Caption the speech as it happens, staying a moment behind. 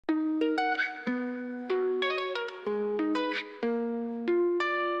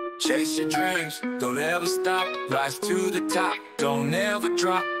Chase your dreams, don't ever stop. Rise to the top, don't ever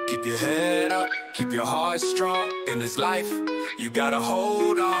drop. Keep your head up, keep your heart strong. In this life, you gotta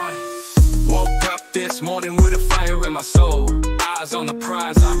hold on. Woke up this morning with a fire in my soul. Eyes on the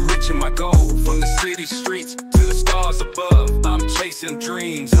prize, I'm reaching my goal. From the city streets to the stars above, I'm chasing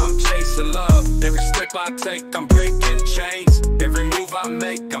dreams, I'm chasing love. Every step I take, I'm breaking chains. Every move I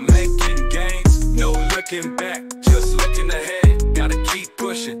make, I'm making gains. No looking back, just looking ahead. Gotta keep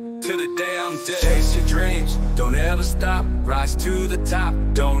pushing till the day I'm dead. Chase your dreams, don't ever stop. Rise to the top,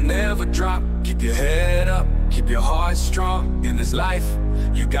 don't ever drop. Keep your head up, keep your heart strong. In this life,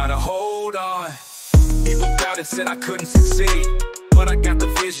 you gotta hold on. People doubted, said I couldn't succeed, but I got the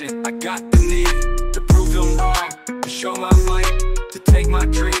vision, I got the need to prove them wrong, to show my might, to take my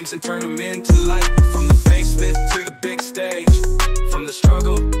dreams and turn them into light. From the basement to the big stage, from the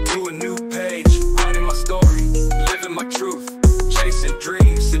struggle to a new page. Writing my story, living my truth, chasing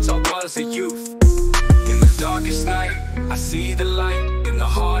dreams since I was a youth. In the darkest night, I see the light. In the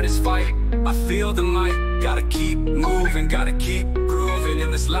hardest fight, I feel the might. Gotta keep moving, gotta keep grooving.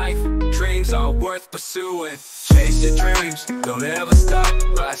 In this life, dreams are worth pursuing. Chase your dreams, don't ever stop.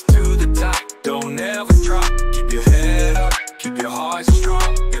 Rise to the top, don't ever drop. Keep your head up, keep your heart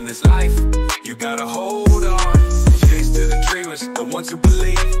strong. In this life, you gotta hold on. Chase to the dreamers, the ones who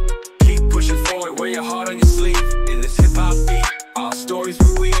believe.